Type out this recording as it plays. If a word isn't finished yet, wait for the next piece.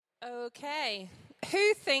Okay,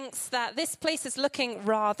 who thinks that this place is looking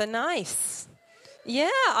rather nice?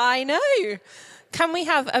 Yeah, I know. Can we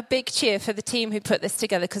have a big cheer for the team who put this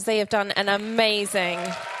together, because they have done an amazing,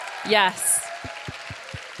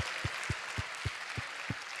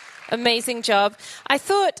 amazing job. I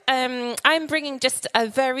thought I'm bringing just a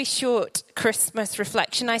very short Christmas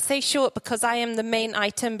reflection. I say short because I am the main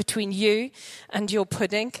item between you and your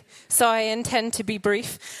pudding, so I intend to be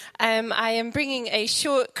brief. I am bringing a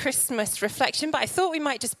short Christmas reflection, but I thought we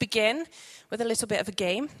might just begin with a little bit of a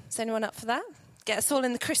game. Is anyone up for that? Get us all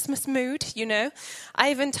in the Christmas mood, you know.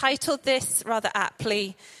 I've entitled this rather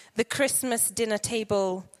aptly, the Christmas Dinner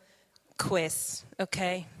Table Quiz,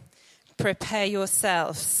 okay? Prepare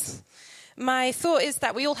yourselves. My thought is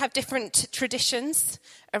that we all have different traditions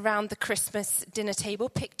around the Christmas dinner table.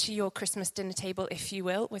 Picture your Christmas dinner table, if you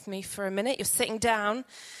will, with me for a minute. You're sitting down.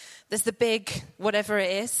 There's the big whatever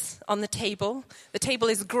it is on the table. The table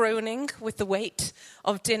is groaning with the weight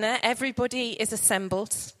of dinner. Everybody is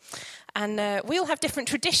assembled. And we all have different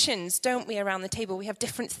traditions, don't we, around the table? We have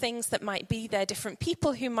different things that might be there, different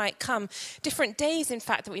people who might come, different days, in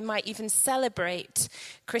fact, that we might even celebrate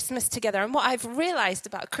Christmas together. And what I've realized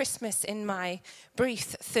about Christmas in my brief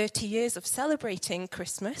 30 years of celebrating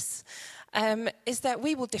Christmas is that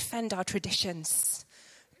we will defend our traditions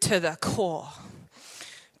to the core,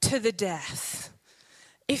 to the death.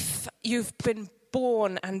 If you've been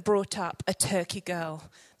born and brought up a turkey girl,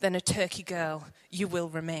 then a turkey girl you will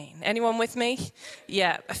remain. Anyone with me?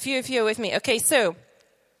 Yeah, a few of you are with me. Okay, so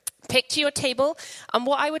picture your table, and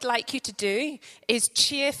what I would like you to do is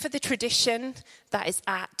cheer for the tradition that is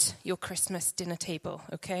at your Christmas dinner table,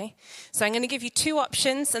 okay? So I'm going to give you two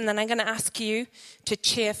options, and then I'm going to ask you to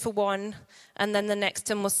cheer for one, and then the next,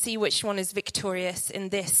 and we'll see which one is victorious in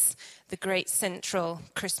this, the great central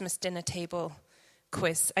Christmas dinner table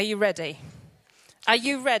quiz. Are you ready? Are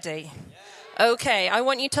you ready? Okay, I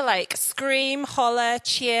want you to scream, holler,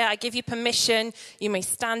 cheer. I give you permission. You may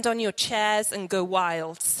stand on your chairs and go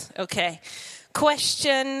wild. Okay.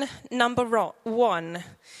 Question number one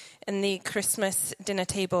in the Christmas dinner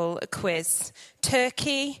table quiz.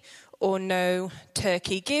 Turkey or no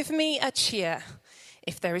turkey? Give me a cheer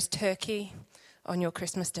if there is turkey on your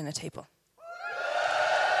Christmas dinner table.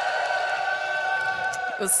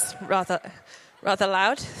 It was rather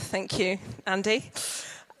loud. Thank you, Andy.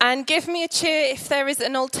 And give me a cheer if there is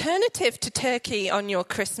an alternative to turkey on your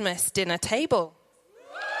Christmas dinner table.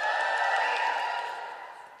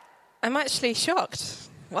 I'm actually shocked.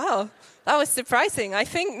 Wow, that was surprising. I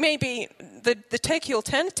think maybe the turkey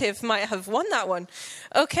alternative might have won that one.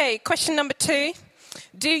 Okay, question number 2.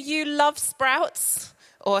 Do you love sprouts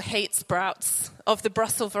or hate sprouts of the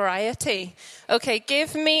Brussels variety? Okay,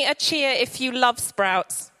 give me a cheer if you love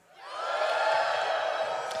sprouts.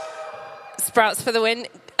 Sprouts for the win.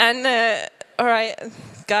 And, all right,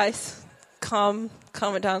 guys, calm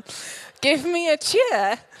it down. Give me a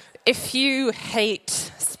cheer if you hate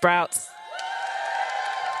sprouts.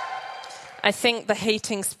 I think the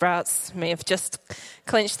hating sprouts may have just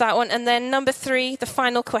clinched that one. And then number 3, the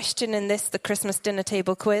final question in this, the Christmas dinner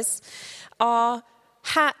table quiz. Are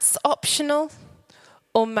hats optional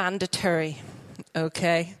or mandatory?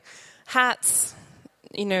 Okay. Hats,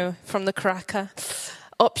 from the cracker.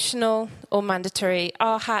 Optional or mandatory?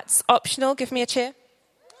 Are hats optional? Give me a cheer.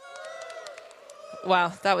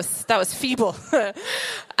 Wow, that was feeble.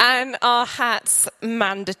 And are hats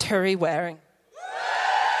mandatory wearing?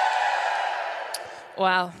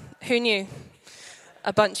 Wow, who knew?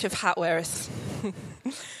 A bunch of hat wearers.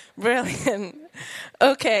 Brilliant.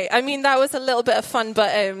 Okay, that was a little bit of fun,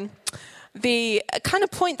 but the kind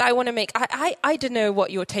of point that I want to make, I don't know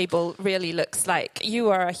what your table really looks like. You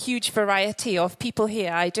are a huge variety of people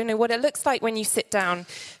here. I don't know what it looks like when you sit down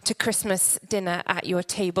to Christmas dinner at your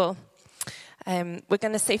table. We're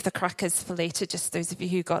going to save the crackers for later, just those of you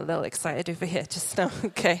who got a little excited over here just now.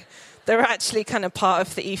 Okay, they're actually kind of part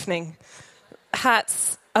of the evening.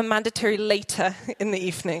 Hats are mandatory later in the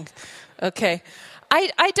evening. Okay.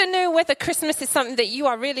 I don't know whether Christmas is something that you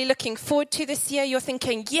are really looking forward to this year. You're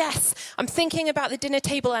thinking, yes, I'm thinking about the dinner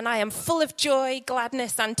table and I am full of joy,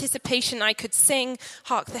 gladness, anticipation. I could sing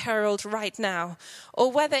Hark the Herald right now. Or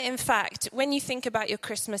whether, in fact, when you think about your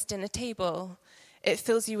Christmas dinner table, it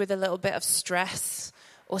fills you with a little bit of stress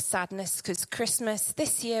or sadness because Christmas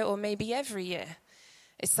this year or maybe every year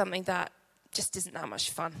is something that just isn't that much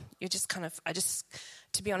fun. You're just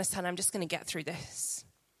to be honest, Hannah, I'm just going to get through this.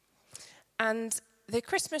 And the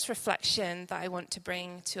Christmas reflection that I want to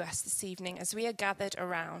bring to us this evening as we are gathered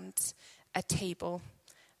around a table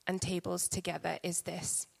and tables together is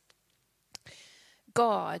this.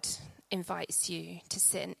 God invites you to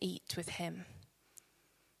sit and eat with him.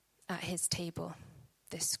 at his table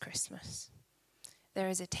this Christmas. There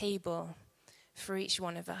is a table for each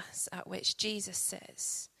one of us at which Jesus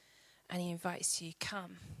sits, and he invites you,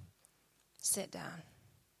 come, sit down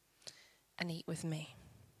and eat with me.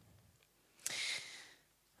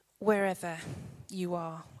 Wherever you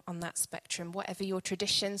are on that spectrum, whatever your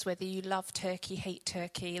traditions, whether you love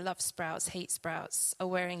turkey, love sprouts, hate sprouts, are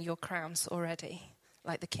wearing your crowns already,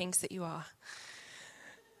 like the kings that you are,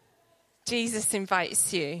 Jesus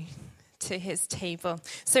invites you to his table.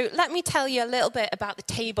 So let me tell you a little bit about the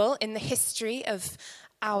table in the history of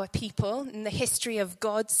our people, in the history of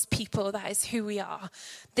God's people. That is who we are.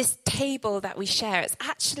 This table that we share, it's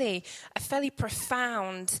actually a fairly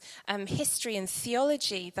profound history and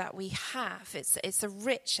theology that we have. It's a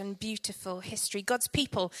rich and beautiful history. God's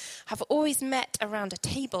people have always met around a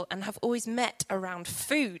table and have always met around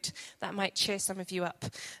food. That might cheer some of you up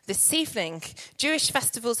this evening. Jewish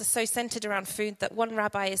festivals are so centered around food that one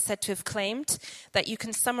rabbi is said to have claimed that you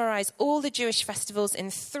can summarize all the Jewish festivals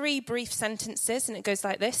in 3 brief sentences, and it goes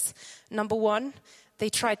like this. Number 1, they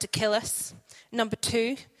tried to kill us. Number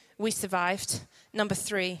 2, we survived. Number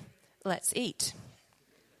 3, let's eat.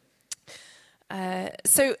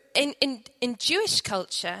 So in Jewish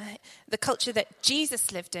culture, the culture that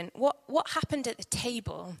Jesus lived in, what happened at the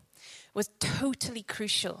table was totally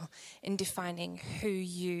crucial in defining who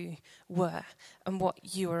you were and what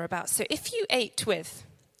you were about. So if you ate with,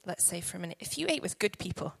 let's say for a minute, if you ate with good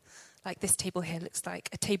people, like this table here looks like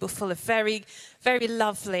a table full of very, very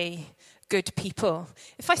lovely, good people.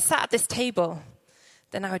 If I sat at this table,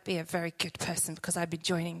 then I would be a very good person because I'd be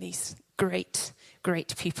joining these great,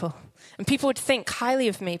 great people. And people would think highly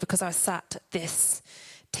of me because I sat at this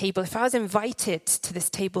table. If I was invited to this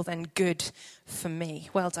table, then good for me.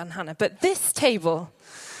 Well done, Hannah. But this table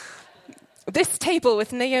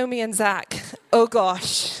with Naomi and Zach, oh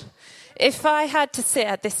gosh, if I had to sit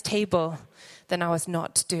at this table, then I was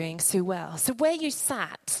not doing so well. So where you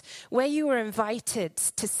sat, where you were invited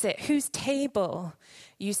to sit, whose table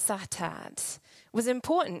you sat at was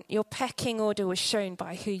important. Your pecking order was shown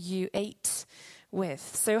by who you ate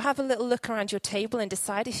with. So have a little look around your table and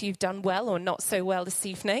decide if you've done well or not so well this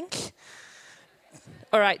evening.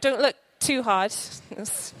 All right, don't look too hard.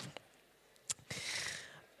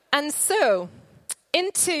 And so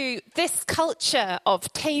into this culture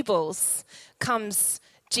of tables comes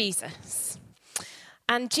Jesus.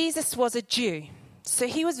 And Jesus was a Jew, so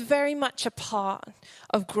he was very much a part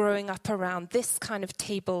of growing up around this kind of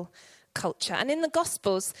table culture. And in the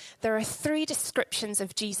Gospels, there are 3 descriptions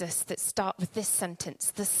of Jesus that start with this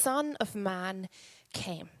sentence: the Son of Man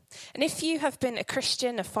came. And if you have been a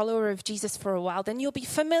Christian, a follower of Jesus for a while, then you'll be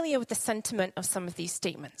familiar with the sentiment of some of these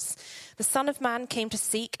statements. The Son of Man came to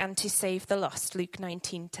seek and to save the lost, Luke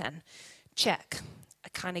 19:10. Check. I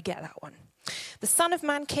kind of get that one. The Son of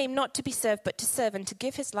Man came not to be served, but to serve and to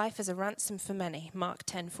give his life as a ransom for many. Mark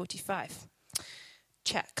 10:45.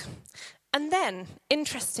 Check. And then,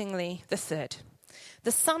 interestingly, the 3rd.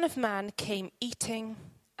 The Son of Man came eating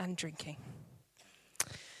and drinking.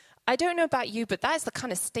 I don't know about you, but that is the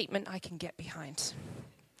kind of statement I can get behind.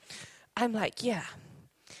 I'm like, yeah,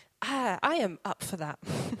 I am up for that.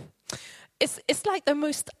 It's like the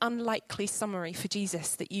most unlikely summary for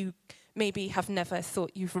Jesus that you maybe have never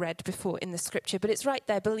thought you've read before in the scripture, but it's right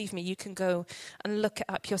there. Believe me, you can go and look it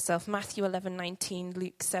up yourself. Matthew 11:19,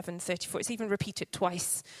 Luke 7:34. It's even repeated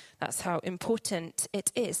twice. That's how important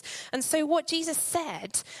it is. And so what Jesus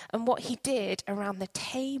said and what he did around the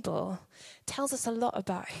table tells us a lot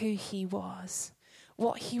about who he was,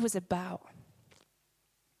 what he was about.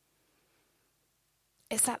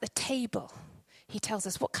 It's at the table. He tells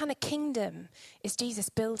us what kind of kingdom is Jesus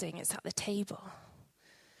building. It's at the table.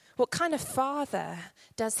 What kind of father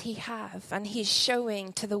does he have? And he's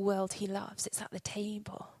showing to the world he loves. It's at the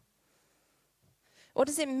table. What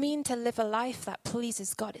does it mean to live a life that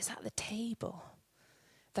pleases God? It's at the table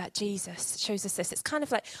that Jesus shows us this. It's kind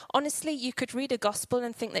of like, honestly, you could read a gospel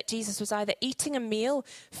and think that Jesus was either eating a meal,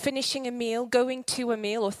 finishing a meal, going to a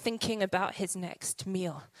meal, or thinking about his next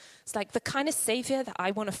meal. It's like the kind of savior that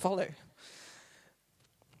I want to follow.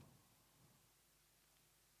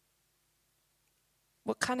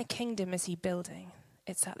 What kind of kingdom is he building?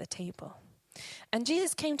 It's at the table. And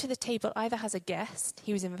Jesus came to the table either as a guest,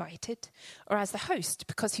 he was invited, or as the host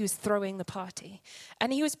because he was throwing the party.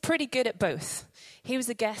 And he was pretty good at both. He was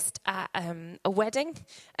a guest at a wedding,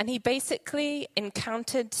 and he basically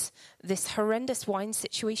encountered this horrendous wine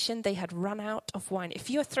situation. They had run out of wine. If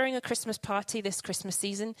you're throwing a Christmas party this Christmas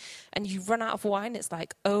season and you run out of wine, it's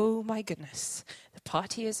like, oh my goodness, the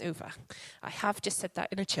party is over. I have just said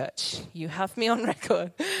that in a church. You have me on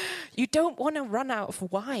record. You don't want to run out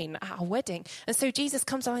of wine at a wedding. something. And so Jesus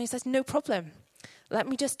comes along and he says, no problem. Let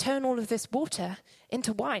me just turn all of this water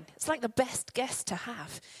into wine. It's like the best guest to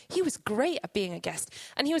have. He was great at being a guest.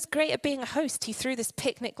 And he was great at being a host. He threw this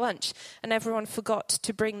picnic lunch and everyone forgot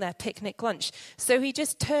to bring their picnic lunch. So he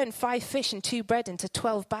just turned 5 fish and 2 bread into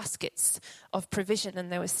 12 baskets of provision, and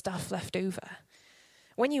there was stuff left over.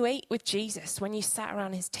 When you ate with Jesus, when you sat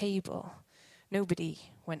around his table, nobody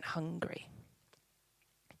went hungry.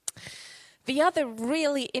 The other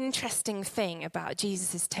really interesting thing about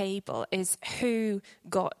Jesus' table is who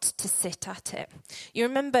got to sit at it. You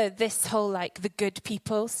remember this whole, like, the good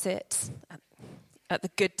people sit at the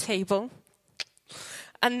good table,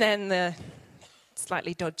 and then the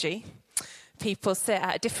slightly dodgy people sit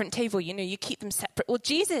at a different table. You know, you keep them separate. Well,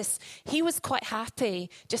 Jesus, he was quite happy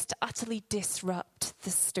just to utterly disrupt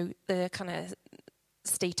the kind of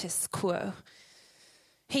status quo.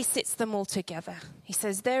 He sits them all together. He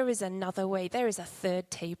says, there is another way. There is a third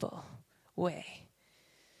table way.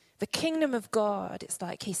 The kingdom of God, it's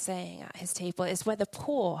like he's saying at his table, is where the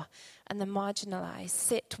poor and the marginalized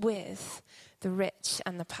sit with the rich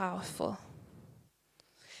and the powerful.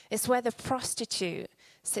 It's where the prostitute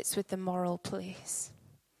sits with the moral police.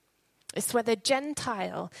 It's where the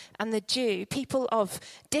Gentile and the Jew, people of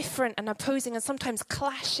different and opposing and sometimes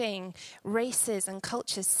clashing races and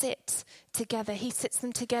cultures, sit together. He sits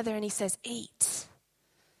them together and he says, eat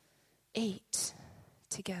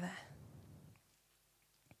together.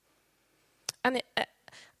 And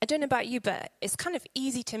I don't know about you, but it's kind of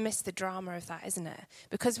easy to miss the drama of that, isn't it?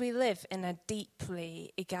 Because we live in a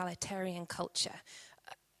deeply egalitarian culture.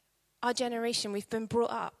 Our generation, we've been brought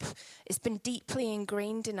up, it's been deeply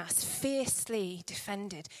ingrained in us, fiercely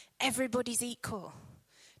defended. Everybody's equal.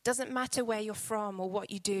 Doesn't matter where you're from or what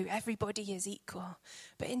you do, everybody is equal.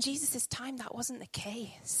 But in Jesus' time, that wasn't the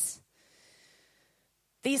case.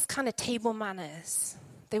 These kind of table manners,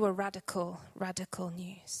 they were radical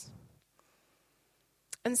news.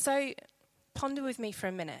 And so, ponder with me for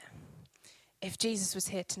a minute. If Jesus was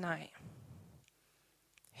here tonight,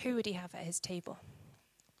 who would he have at his table?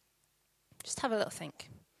 Just have a little think.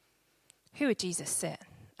 Who would Jesus sit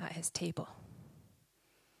at his table?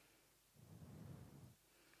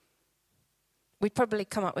 We'd probably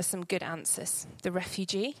come up with some good answers. The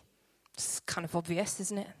refugee, it's kind of obvious,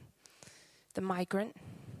 isn't it? The migrant,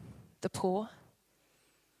 the poor,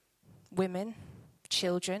 women,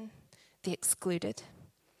 children, the excluded.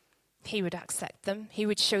 He would accept them. He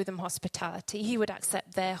would show them hospitality. He would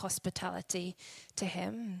accept their hospitality to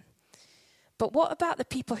him. But what about the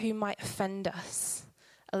people who might offend us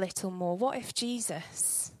a little more? What if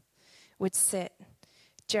Jesus would sit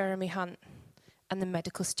Jeremy Hunt and the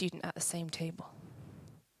medical student at the same table?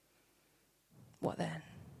 What then?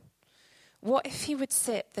 What if he would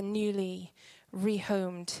sit the newly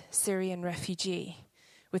rehomed Syrian refugee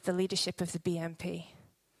with the leadership of the BNP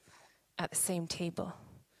at the same table?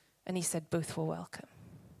 And he said both were welcome.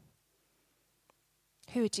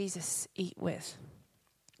 Who would Jesus eat with?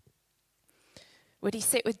 Would he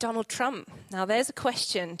sit with Donald Trump? Now there's a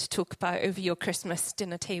question to talk about over your Christmas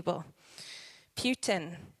dinner table.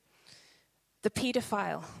 Putin, the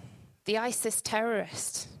paedophile, the ISIS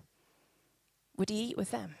terrorist. Would he eat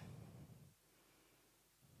with them?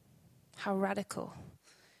 How radical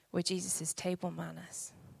were Jesus' table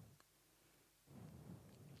manners?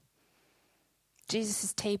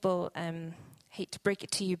 Jesus' table, hate to break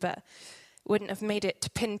it to you, but wouldn't have made it to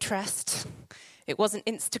Pinterest. It wasn't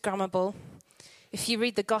Instagrammable. If you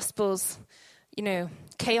read the Gospels, you know,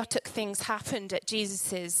 chaotic things happened at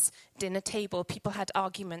Jesus' dinner table. People had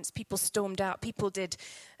arguments. People stormed out. People did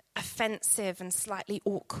offensive and slightly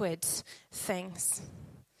awkward things.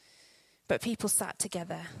 But people sat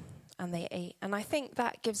together and they ate. And I think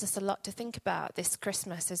that gives us a lot to think about this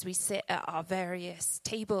Christmas as we sit at our various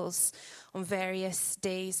tables on various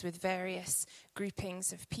days with various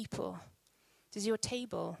groupings of people. Does your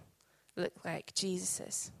table look like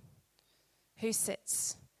Jesus's? Who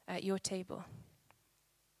sits at your table?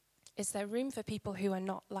 Is there room for people who are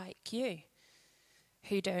not like you,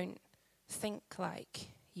 who don't think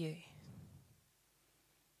like you?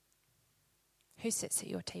 Who sits at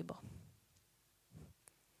your table?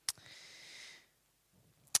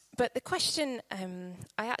 But the question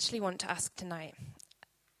I actually want to ask tonight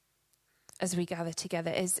as we gather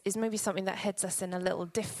together is maybe something that heads us in a little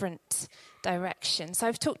different direction. So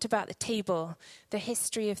I've talked about the table, the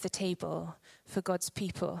history of the table for God's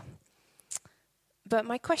people. But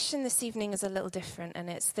my question this evening is a little different, and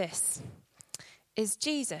it's this. Is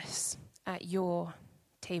Jesus at your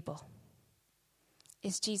table?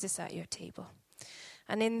 Is Jesus at your table?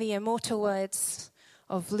 And in the immortal words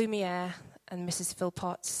of Lumiere and Mrs.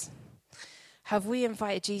 Philpotts, have we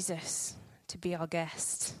invited Jesus to be our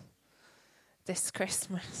guest this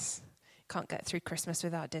Christmas. Can't get through Christmas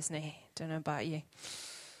without Disney. Don't know about you.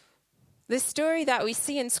 The story that we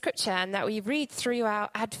see in Scripture and that we read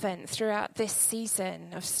throughout Advent, throughout this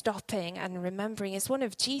season of stopping and remembering, is one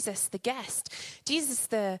of Jesus, the guest. Jesus,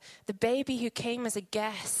 the baby who came as a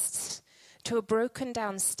guest to a broken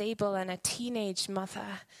down stable and a teenage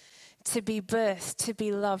mother, to be birthed, to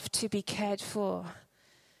be loved, to be cared for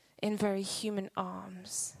in very human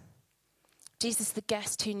arms. Jesus, the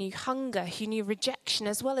guest who knew hunger, who knew rejection,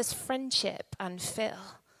 as well as friendship and fill.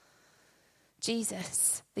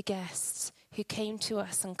 Jesus, the guest who came to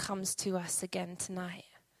us and comes to us again tonight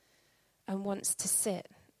and wants to sit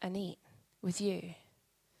and eat with you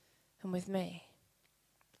and with me.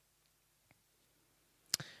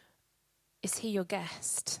 Is he your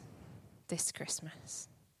guest this Christmas?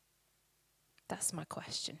 That's my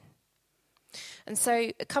question. And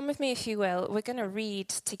so come with me if you will. We're going to read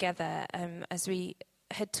together as we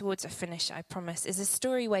head towards a finish, I promise, is a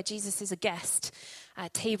story where Jesus is a guest at a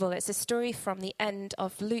table. It's a story from the end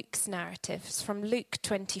of Luke's narrative. It's from Luke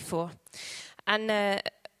 24. And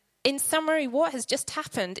in summary, what has just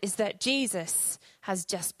happened is that Jesus has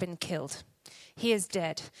just been killed. He is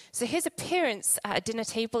dead. So his appearance at a dinner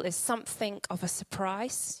table is something of a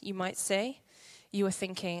surprise, you might say. You were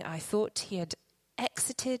thinking, I thought he had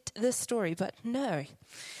exited the story, but no.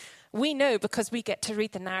 We know because we get to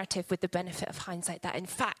read the narrative with the benefit of hindsight that in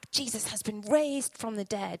fact Jesus has been raised from the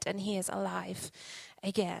dead and he is alive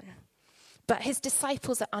again. But his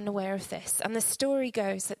disciples are unaware of this, and the story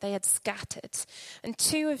goes that they had scattered. And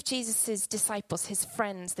two of Jesus' disciples, his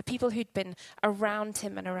friends, the people who'd been around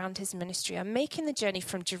him and around his ministry, are making the journey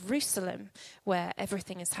from Jerusalem, where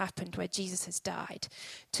everything has happened, where Jesus has died,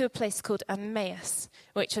 to a place called Emmaus,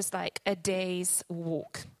 which was like a day's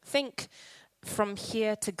walk. Think from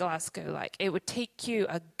here to Glasgow, like it would take you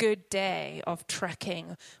a good day of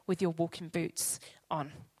trekking with your walking boots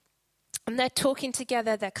on. And they're talking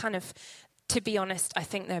together, they're kind of, to be honest, I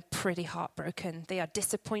think they're pretty heartbroken. They are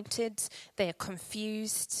disappointed, they are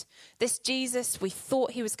confused. This Jesus, we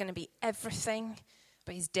thought he was going to be everything,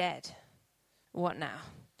 but he's dead. What now?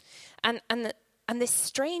 And this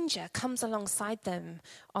stranger comes alongside them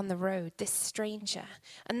on the road, this stranger.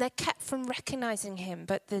 And they're kept from recognizing him,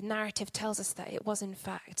 but the narrative tells us that it was in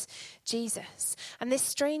fact Jesus. And this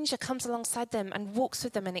stranger comes alongside them and walks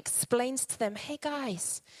with them and explains to them, hey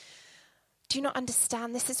guys, do you not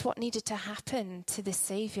understand? This is what needed to happen to the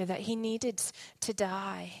Savior, that he needed to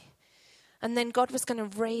die. And then God was going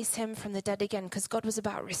to raise him from the dead again, because God was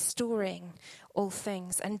about restoring all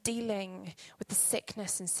things and dealing with the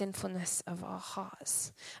sickness and sinfulness of our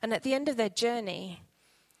hearts. And at the end of their journey,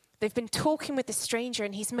 they've been talking with the stranger,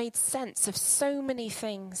 and he's made sense of so many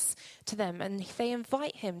things to them. And they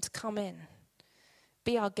invite him to come in.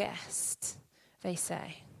 Be our guest, they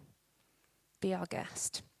say. Be our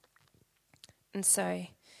guest. And so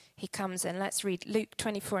he comes in. Let's read Luke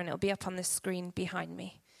 24, and it'll be up on the screen behind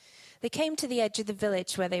me. They came to the edge of the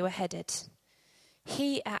village where they were headed.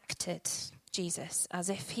 He acted, Jesus, as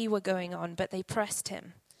if he were going on, but they pressed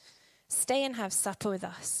him. Stay and have supper with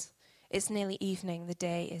us. It's nearly evening. The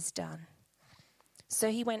day is done. So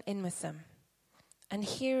he went in with them. And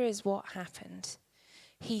here is what happened.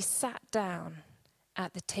 He sat down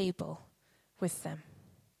at the table with them.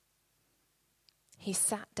 He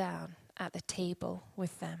sat down at the table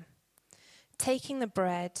with them. Taking the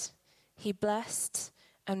bread, he blessed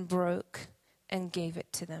and broke and gave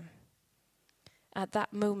it to them. At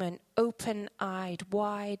that moment, open-eyed,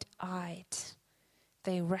 wide-eyed,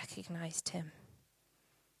 they recognized him.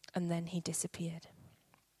 And then he disappeared.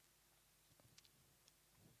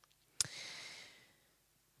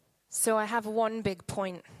 So I have one big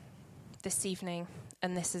point this evening,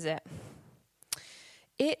 and this is it.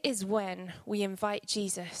 It is when we invite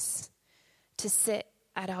Jesus to sit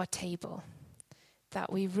at our table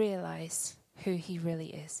that we realize who he really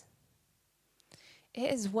is.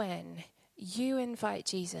 It is when you invite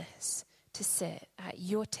Jesus to sit at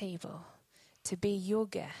your table, to be your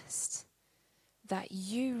guest, that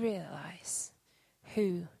you realize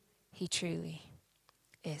who he truly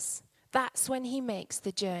is. That's when he makes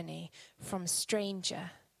the journey from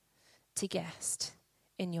stranger to guest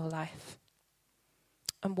in your life.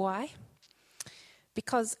 And why?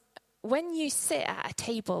 Because when you sit at a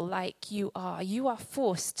table like you are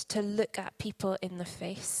forced to look at people in the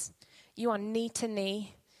face. You are knee to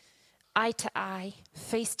knee, eye to eye,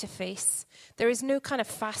 face to face. There is no kind of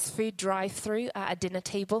fast food drive-through at a dinner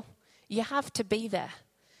table. You have to be there.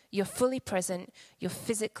 You're fully present. You're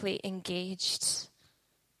physically engaged.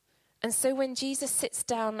 And so when Jesus sits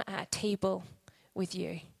down at a table with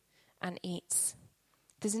you and eats,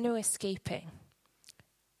 There's no escaping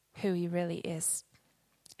who he really is.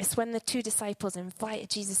 It's when the two disciples invited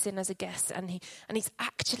Jesus in as a guest and he's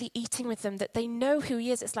actually eating with them that they know who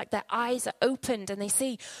he is. It's like their eyes are opened and they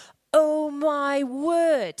see, oh my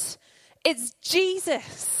word, it's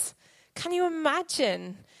Jesus. Can you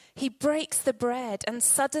imagine? He breaks the bread and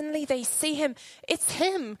suddenly they see him. It's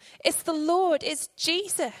him. It's the Lord. It's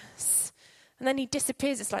Jesus. And then he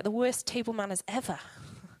disappears. It's like the worst table manners ever.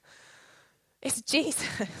 It's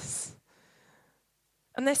Jesus.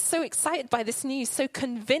 And they're so excited by this news, so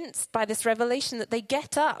convinced by this revelation that they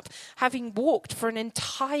get up, having walked for an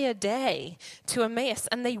entire day to Emmaus,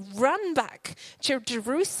 and they run back to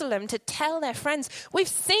Jerusalem to tell their friends, we've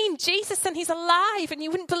seen Jesus and he's alive, and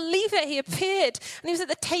you wouldn't believe it. He appeared, and he was at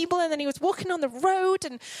the table, and then he was walking on the road,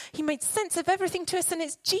 and he made sense of everything to us, and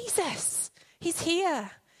it's Jesus. He's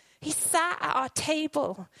here. He sat at our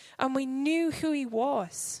table, and we knew who he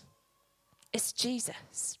was. It's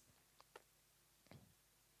Jesus.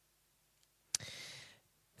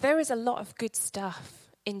 There is a lot of good stuff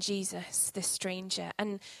in Jesus, the stranger.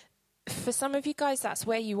 And for some of you guys, that's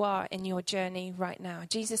where you are in your journey right now.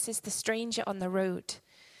 Jesus is the stranger on the road.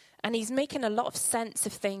 And he's making a lot of sense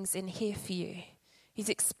of things in here for you. He's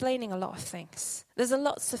explaining a lot of things. There's a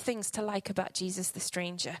lots of things to like about Jesus, the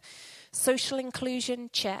stranger. Social inclusion,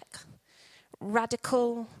 check.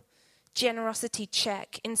 Radical generosity,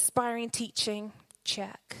 check. Inspiring teaching,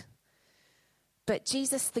 check. But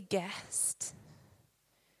Jesus, the guest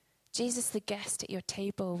at your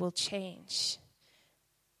table will change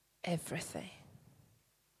everything.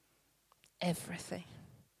 Everything.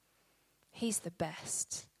 He's the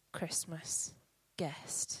best Christmas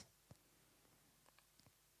guest.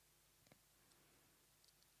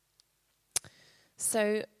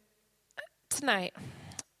 So tonight,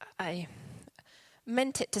 I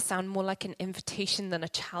meant it to sound more like an invitation than a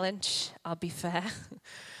challenge, I'll be fair.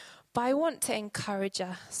 But I want to encourage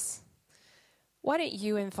us. Why don't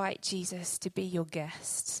you invite Jesus to be your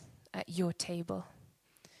guest at your table?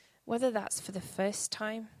 Whether that's for the first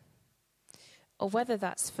time or whether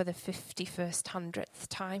that's for the 51st, 100th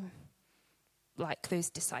time, like those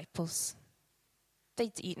disciples.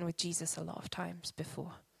 They'd eaten with Jesus a lot of times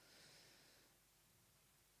before.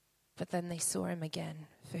 But then they saw him again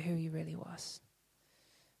for who he really was.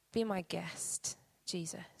 Be my guest,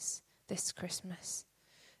 Jesus, this Christmas.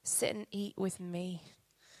 Sit and eat with me.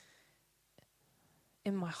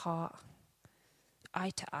 In my heart, eye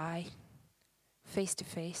to eye, face to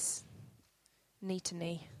face, knee to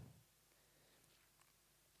knee.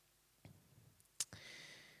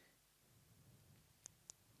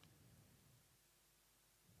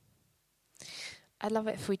 I'd love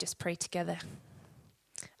it if we just pray together.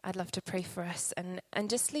 I'd love to pray for us and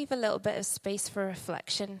just leave a little bit of space for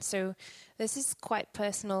reflection. So this is quite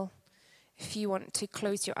personal. If you want to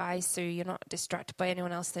close your eyes so you're not distracted by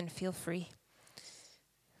anyone else, then feel free.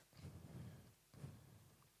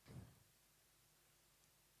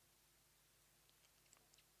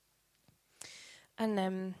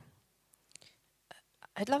 And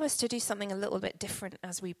I'd love us to do something a little bit different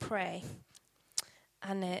as we pray.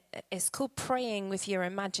 And it's called praying with your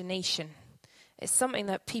imagination. It's something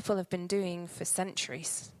that people have been doing for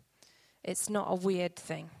centuries. It's not a weird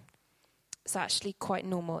thing. It's actually quite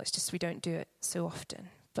normal. It's just we don't do it so often.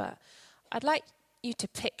 But I'd like you to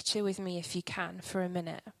picture with me, if you can, for a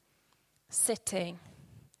minute, sitting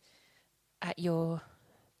at your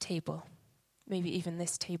table, maybe even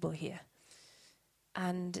this table here.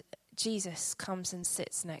 And Jesus comes and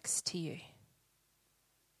sits next to you.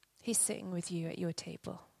 He's sitting with you at your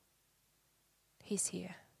table. He's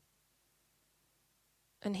here.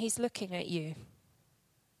 And he's looking at you.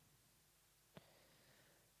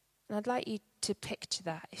 And I'd like you to picture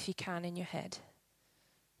that, if you can, in your head.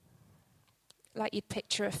 Like you'd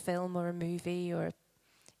picture a film or a movie or an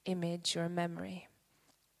image or a memory.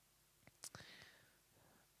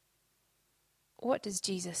 What does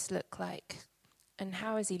Jesus look like? And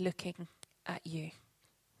how is he looking at you?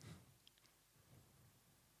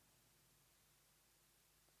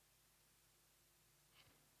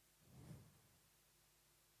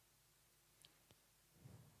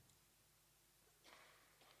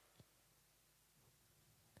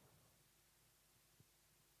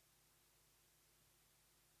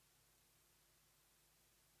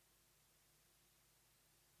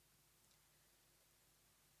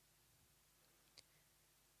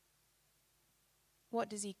 What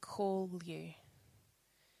does he call you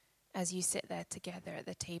as you sit there together at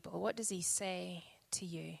the table? What does he say to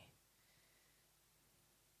you?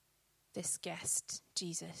 This guest,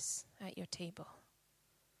 Jesus, at your table.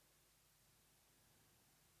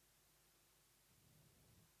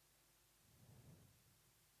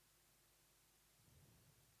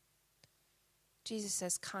 Jesus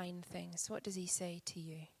says kind things. What does he say to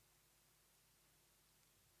you?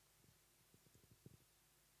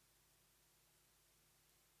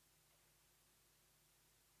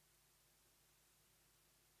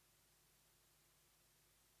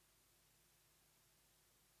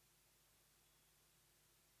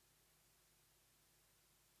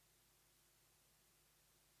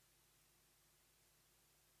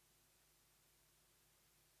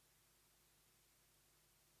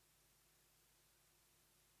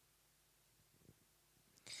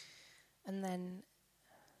 And then,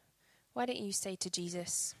 why don't you say to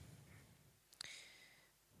Jesus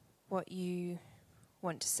what you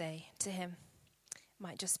want to say to him? It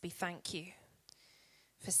might just be thank you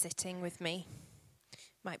for sitting with me.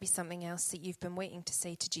 Might be something else that you've been waiting to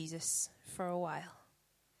say to Jesus for a while.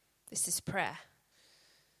 This is prayer.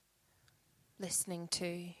 Listening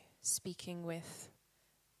to, speaking with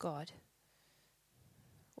God.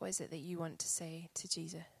 What is it that you want to say to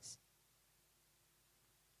Jesus?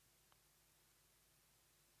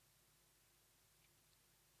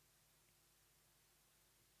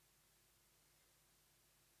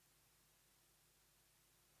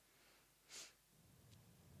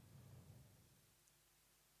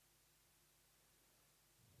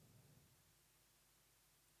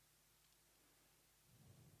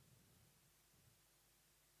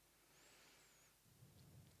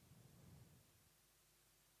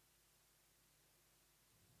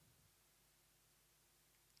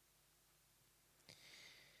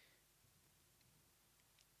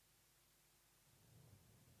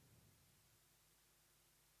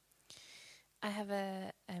 I have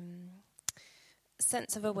a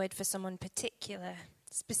sense of a word for someone particular,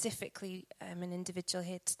 specifically an individual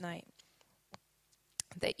here tonight,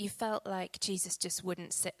 that you felt like Jesus just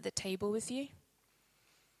wouldn't sit at the table with you.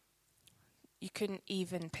 You couldn't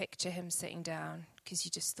even picture him sitting down because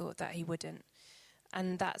you just thought that he wouldn't.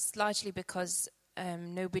 And that's largely because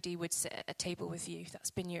nobody would sit at a table with you.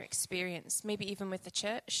 That's been your experience, maybe even with the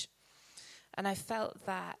church. And I felt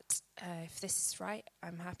that, if this is right,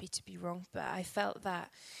 I'm happy to be wrong, but I felt that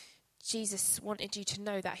Jesus wanted you to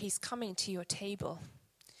know that he's coming to your table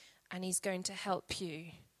and he's going to help you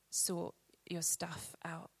sort your stuff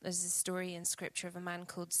out. There's a story in Scripture of a man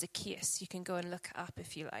called Zacchaeus. You can go and look it up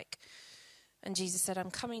if you like. And Jesus said,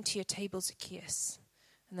 I'm coming to your table, Zacchaeus.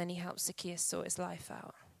 And then he helps Zacchaeus sort his life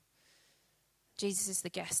out. Jesus is the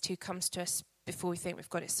guest who comes to us before we think we've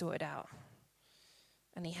got it sorted out.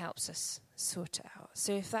 And he helps us sort it out.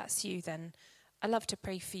 So if that's you, then I'd love to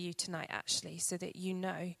pray for you tonight, actually, so that you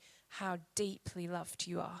know how deeply loved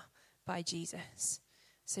you are by Jesus.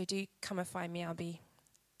 So do come and find me. I'll be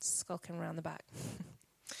skulking around the back.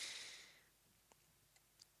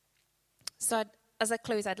 So as I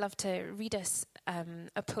close, I'd love to read us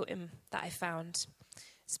a poem that I found.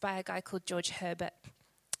 It's by a guy called George Herbert.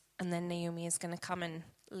 And then Naomi is going to come and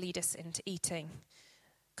lead us into eating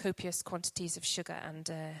copious quantities of sugar and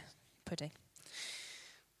pudding.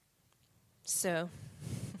 So,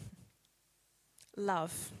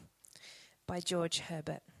 Love by George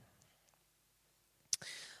Herbert.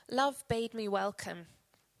 Love bade me welcome,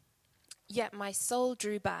 yet my soul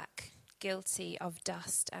drew back, guilty of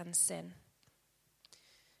dust and sin.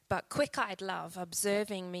 But quick-eyed love,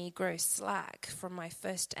 observing me grow slack from my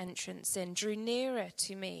first entrance in, drew nearer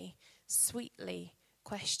to me, sweetly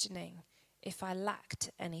questioning if I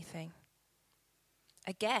lacked anything.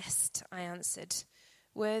 A guest, I answered,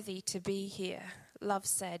 worthy to be here. Love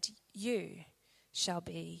said, you shall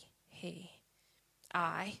be he.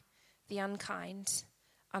 I, the unkind,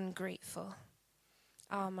 ungrateful.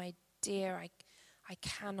 Ah, my dear, I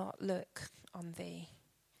cannot look on thee.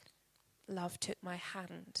 Love took my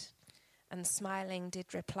hand and smiling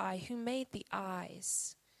did reply, who made the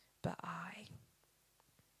eyes but I?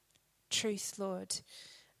 Truth, Lord,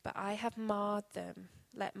 but I have marred them.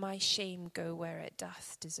 Let my shame go where it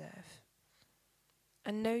doth deserve.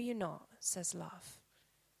 And know you not, says love,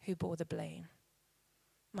 who bore the blame.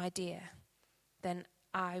 My dear, then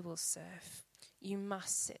I will serve. You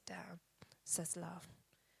must sit down, says love,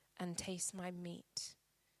 and taste my meat.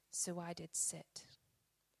 So I did sit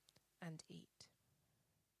and eat.